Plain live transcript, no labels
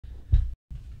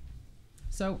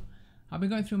So I've been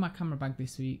going through my camera bag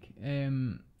this week,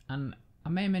 and I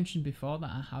may have mentioned before that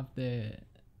I have the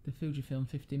Fujifilm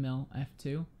 50mm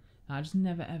f2 that I just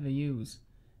never ever use.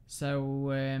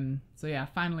 So yeah, I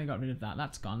finally got rid of that.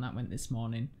 That's gone. That went this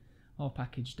morning, all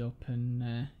packaged up,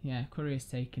 and yeah, courier's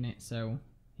taking it. So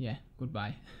yeah,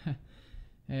 goodbye.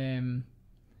 I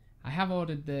have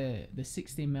ordered the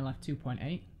 16mm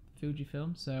f2.8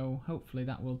 Fujifilm, so hopefully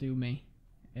that will do me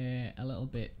a little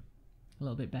bit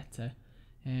better.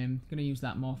 Gonna use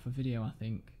that more for video, I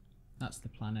think. That's the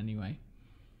plan anyway.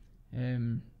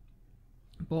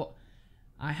 But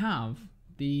I have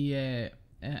the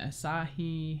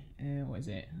Asahi, what is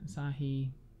it?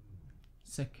 Asahi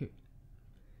Takuma.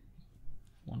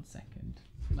 One second.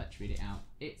 Let's read it out.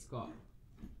 It's got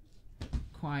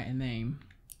quite a name.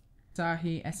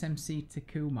 Asahi SMC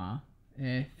Takuma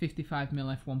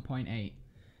 55mm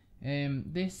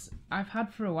f1.8. This I've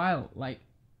had for a while. Like,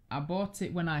 I bought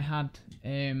it when I had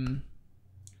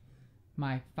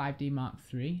my 5D Mark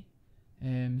III.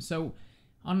 So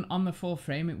on the full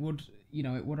frame, it would,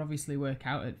 it would obviously work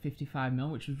out at 55mm,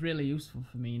 which was really useful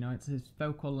for me. It's a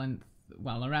focal length,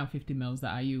 well, around 50mm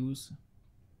that I use,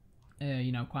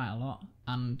 quite a lot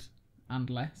and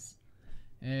less.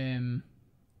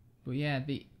 But yeah,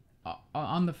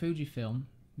 on the Fujifilm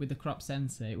with the crop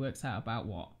sensor, it works out about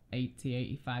what, 80,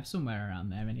 85, somewhere around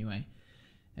there anyway.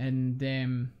 And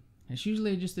it's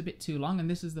usually just a bit too long, and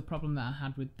this is the problem that I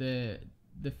had with the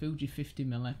Fuji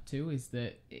 50mm f2, is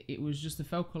that it was just a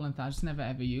focal length I just never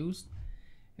ever used.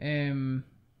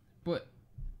 But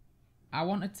I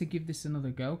wanted to give this another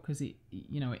go because it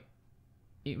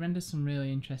renders some really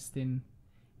interesting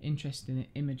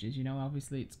images.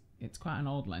 Obviously it's quite an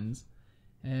old lens,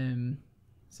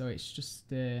 so it's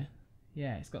just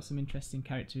yeah, it's got some interesting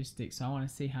characteristics. So I want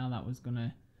to see how that was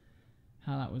gonna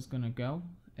go.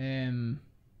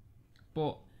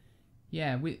 But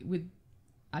yeah, with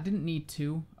I didn't need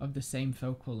two of the same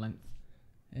focal length,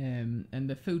 and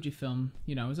the Fujifilm,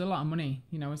 it was a lot of money.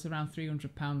 It's around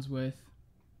 £300 worth,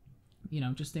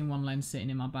 just in one lens sitting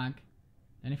in my bag.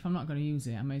 And if I'm not going to use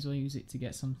it, I may as well use it to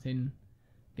get something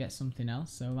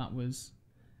else. So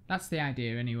that's the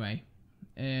idea anyway.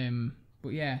 But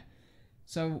yeah,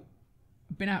 so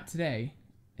I've been out today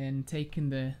and taken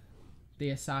the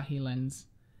Asahi lens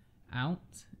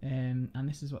out, and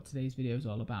this is what today's video is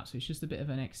all about. So it's just a bit of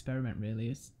an experiment, really,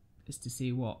 is to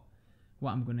see what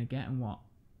I'm gonna get and what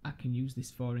I can use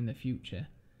this for in the future.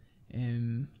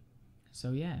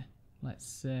 So yeah,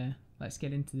 let's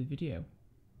get into the video.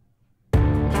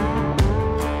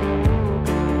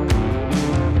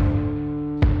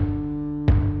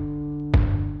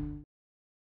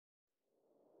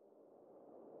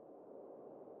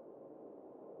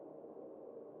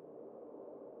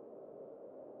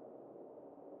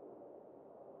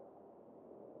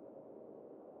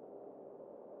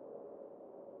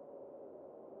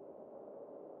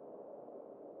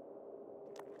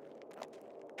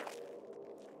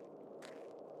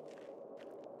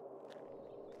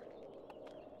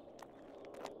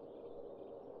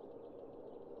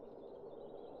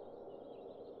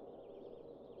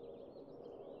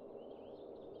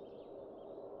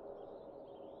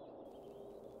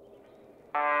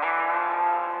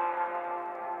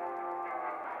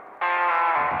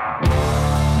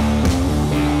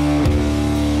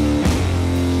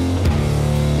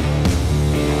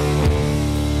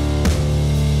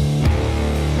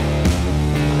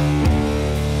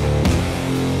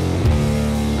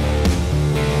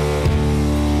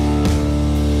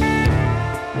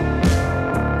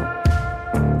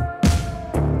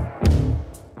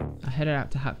 Headed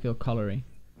out to Hatfield Colliery,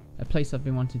 a place I've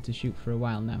been wanting to shoot for a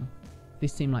while now.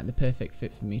 This seemed like the perfect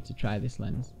fit for me to try this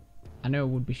lens. I know I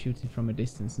would be shooting from a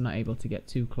distance and not able to get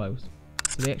too close,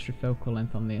 so the extra focal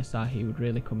length on the Asahi would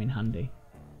really come in handy.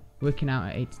 Working out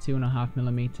at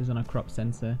 82.5mm on a crop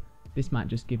sensor, this might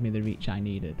just give me the reach I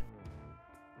needed.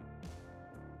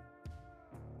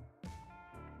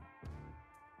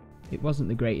 It wasn't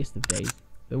the greatest of days.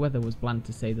 The weather was bland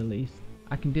to say the least.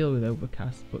 I can deal with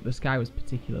overcast, but the sky was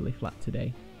particularly flat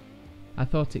today. I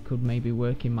thought it could maybe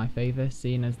work in my favour,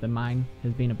 seeing as the mine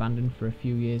has been abandoned for a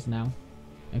few years now,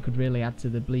 and could really add to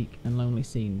the bleak and lonely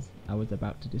scenes I was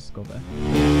about to discover.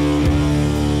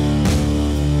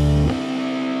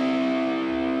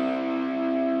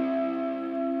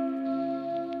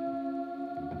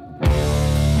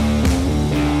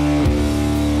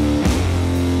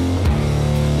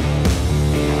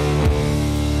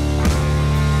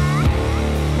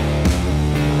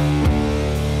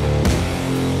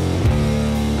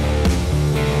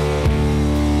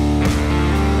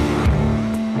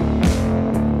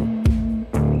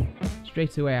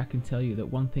 Straight away I can tell you that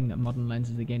one thing that modern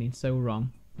lenses are getting so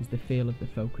wrong is the feel of the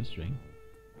focus ring.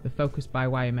 The focus by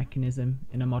wire mechanism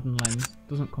in a modern lens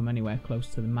doesn't come anywhere close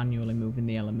to the manually moving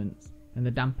the elements and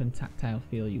the damp and tactile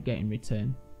feel you get in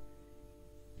return.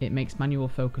 It makes manual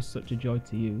focus such a joy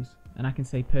to use, and I can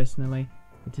say personally,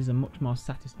 it is a much more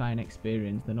satisfying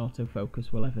experience than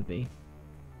autofocus will ever be.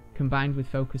 Combined with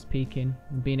focus peaking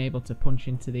and being able to punch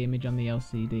into the image on the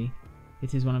LCD,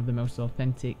 it is one of the most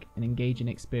authentic and engaging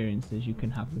experiences you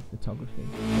can have with photography.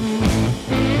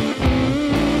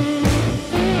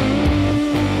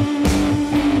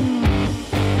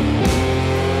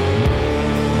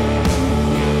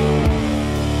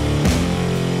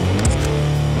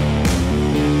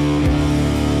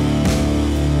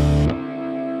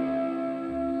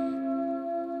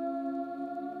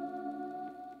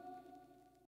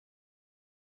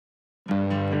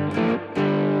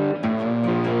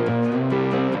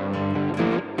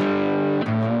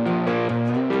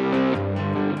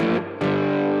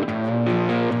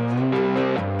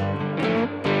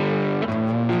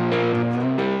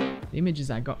 The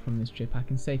images I got from this trip I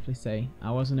can safely say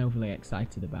I wasn't overly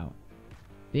excited about.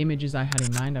 The images I had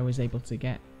in mind I was able to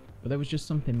get, but there was just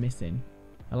something missing.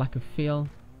 A lack of feel,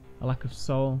 a lack of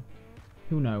soul,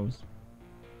 who knows.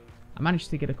 I managed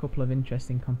to get a couple of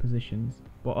interesting compositions,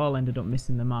 but all ended up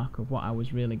missing the mark of what I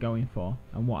was really going for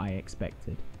and what I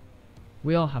expected.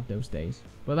 We all have those days,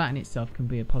 but that in itself can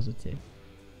be a positive.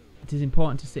 It is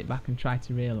important to sit back and try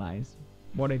to realise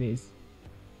what it is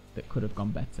that could have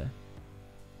gone better.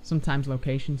 Sometimes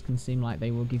locations can seem like they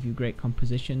will give you great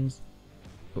compositions,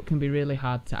 but can be really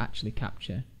hard to actually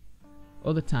capture.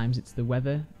 Other times it's the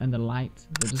weather and the light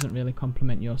that doesn't really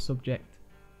complement your subject,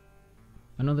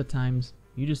 and other times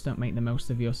you just don't make the most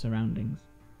of your surroundings.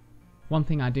 One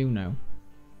thing I do know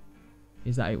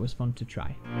is that it was fun to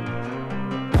try.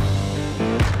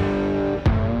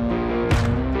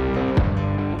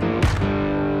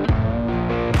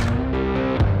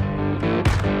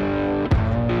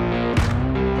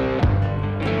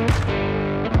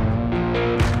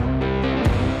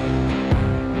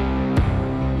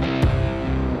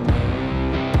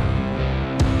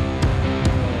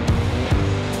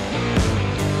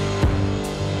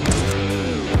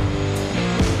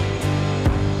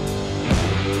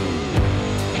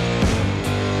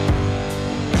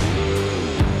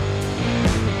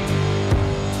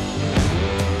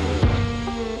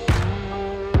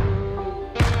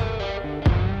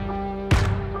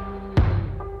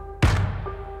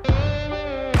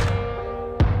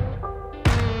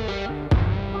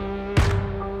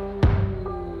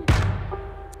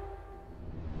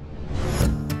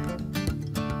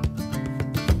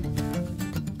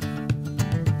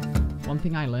 One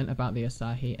thing I learnt about the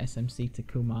Asahi SMC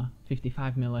Takuma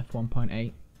 55mm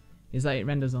f1.8 is that it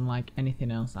renders unlike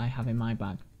anything else I have in my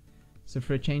bag, so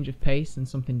for a change of pace and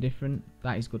something different,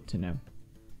 that is good to know.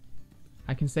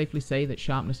 I can safely say that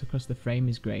sharpness across the frame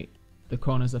is great, the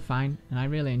corners are fine, and I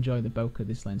really enjoy the bokeh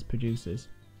this lens produces.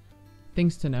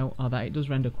 Things to note are that it does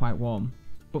render quite warm,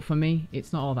 but for me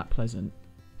it's not all that pleasant.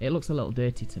 It looks a little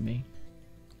dirty to me.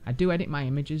 I do edit my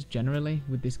images generally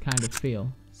with this kind of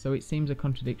feel, so it seems a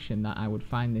contradiction that I would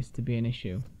find this to be an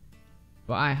issue.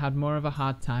 But I had more of a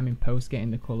hard time in post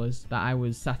getting the colours that I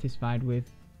was satisfied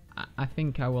with. I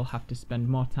think I will have to spend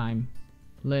more time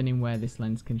learning where this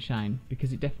lens can shine,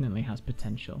 because it definitely has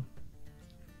potential.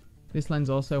 This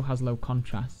lens also has low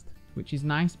contrast, which is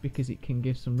nice because it can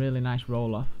give some really nice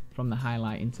roll off from the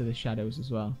highlight into the shadows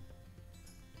as well.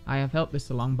 I have helped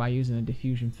this along by using a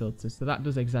diffusion filter, so that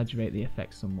does exaggerate the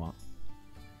effect somewhat.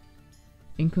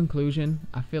 In conclusion,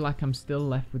 I feel like I'm still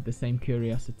left with the same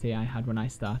curiosity I had when I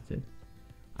started.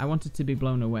 I wanted to be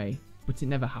blown away, but it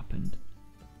never happened.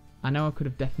 I know I could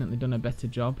have definitely done a better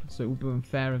job, so it would be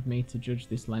unfair of me to judge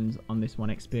this lens on this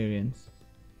one experience.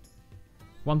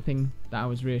 One thing that I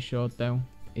was reassured though,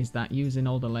 is that using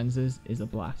older lenses is a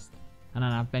blast, and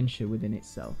an adventure within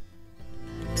itself.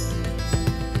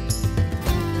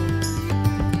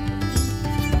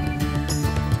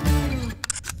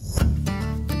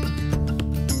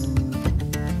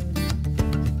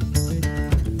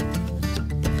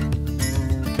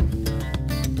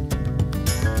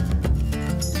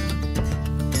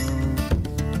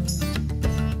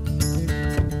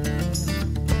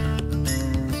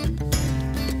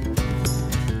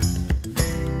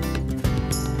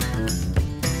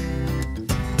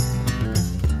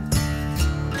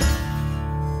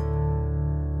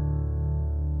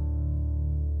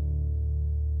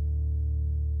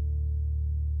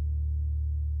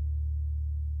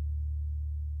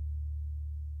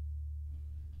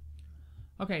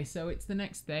 Okay, so it's the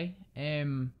next day.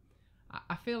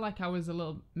 I feel like I was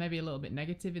maybe a little bit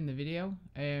negative in the video,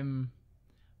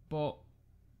 but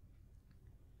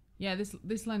yeah,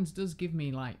 this lens does give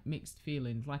me like mixed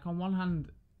feelings. Like on one hand,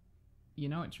 you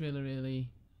know, it's really,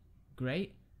 really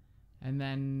great, and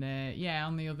then yeah,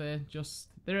 on the other, just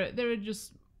there are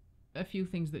just a few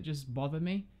things that just bother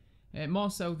me, more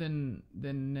so than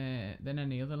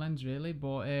any other lens really.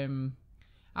 But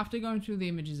after going through the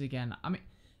images again, I mean,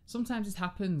 sometimes it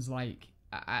happens like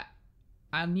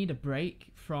I need a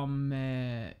break from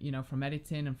you know, from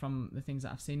editing and from the things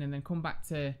that I've seen, and then come back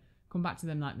to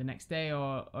them like the next day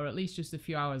or at least just a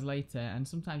few hours later, and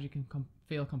sometimes you can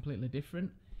feel completely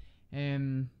different.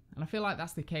 And I feel like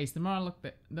that's the case. The more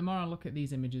I look at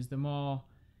these images, the more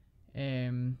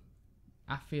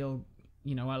I feel,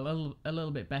 you know, a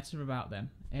little bit better about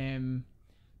them.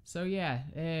 So yeah,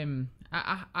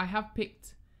 I have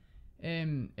picked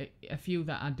a few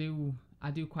that I do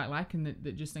quite like, and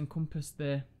that just encompass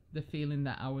the feeling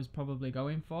that I was probably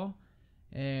going for.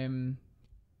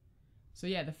 So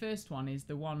yeah, the first one is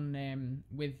the one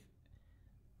with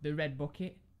the red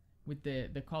bucket with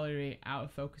the colliery out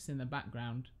of focus in the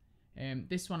background.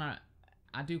 This one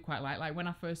I do quite like. Like when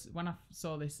I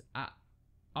saw this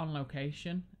on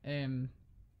location,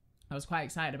 I was quite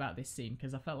excited about this scene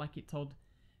because I felt like it told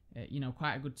you know,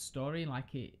 quite a good story.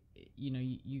 Like it, you know,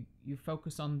 you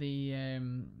focus on the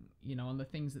you know, on the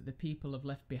things that the people have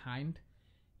left behind,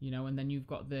 you know, and then you've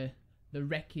got the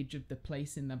wreckage of the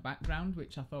place in the background,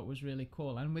 which I thought was really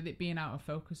cool. And with it being out of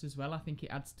focus as well, I think it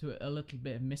adds to it a little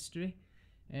bit of mystery,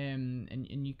 and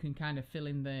you can kind of fill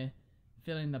in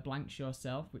the blanks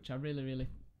yourself, which I really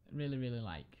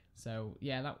like. So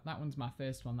yeah, that one's my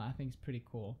first one that I think is pretty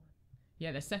cool.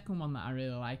 Yeah, the second one that I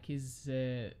really like is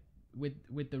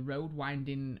with the road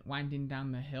winding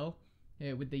down the hill,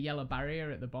 with the yellow barrier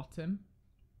at the bottom.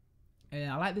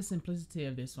 I like the simplicity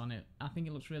of this one. I think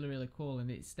it looks really cool,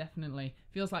 and it's definitely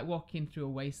feels like walking through a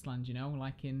wasteland, you know,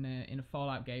 like in a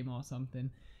Fallout game or something.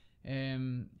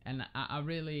 And I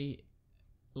really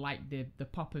like the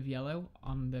pop of yellow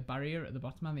on the barrier at the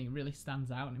bottom. I think it really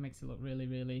stands out, and it makes it look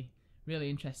really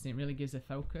interesting. It really gives a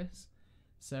focus.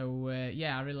 So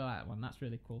yeah, I really like that one. That's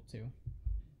really cool too.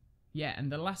 Yeah,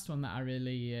 and the last one that I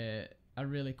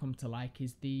really come to like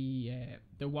is the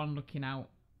one looking out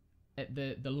at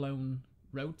the lone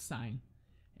road sign.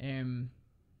 I'm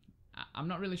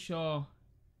not really sure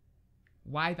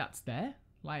why that's there.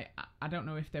 Like I don't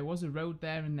know if there was a road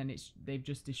there and then they've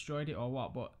just destroyed it or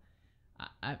what. But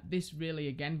this really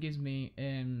again gives me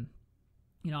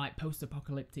you know, like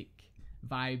post-apocalyptic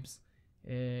vibes.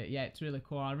 Yeah, it's really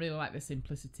cool. I really like the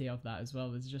simplicity of that as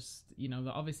well. There's just, you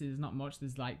know, obviously there's not much.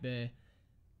 There's like the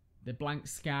blank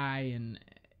sky and,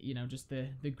 you know, just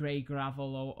the grey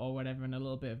gravel or whatever, and a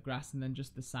little bit of grass, and then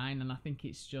just the sign. And I think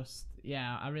it's just,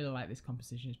 yeah, I really like this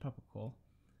composition. It's proper cool.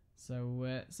 So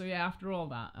yeah, after all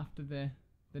that, after the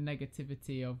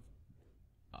negativity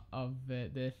of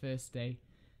the first day,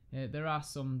 there are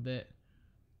some that,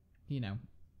 you know,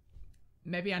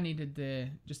 maybe I needed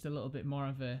just a little bit more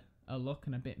of a look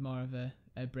and a bit more of a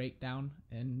breakdown,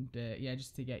 and yeah,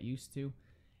 just to get used to.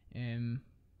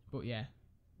 But yeah,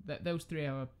 those three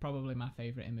are probably my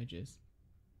favourite images.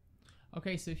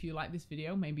 Okay, so if you like this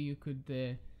video, maybe you could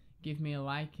give me a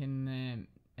like and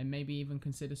maybe even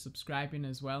consider subscribing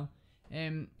as well.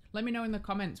 Let me know in the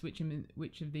comments which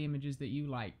of the images that you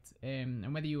liked,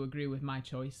 and whether you agree with my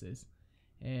choices.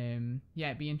 Yeah,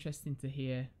 it'd be interesting to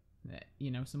hear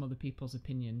you know, some other people's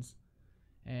opinions.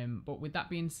 But with that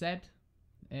being said,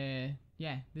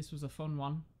 yeah, this was a fun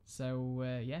one. So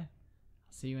yeah, I'll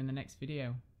see you in the next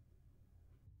video.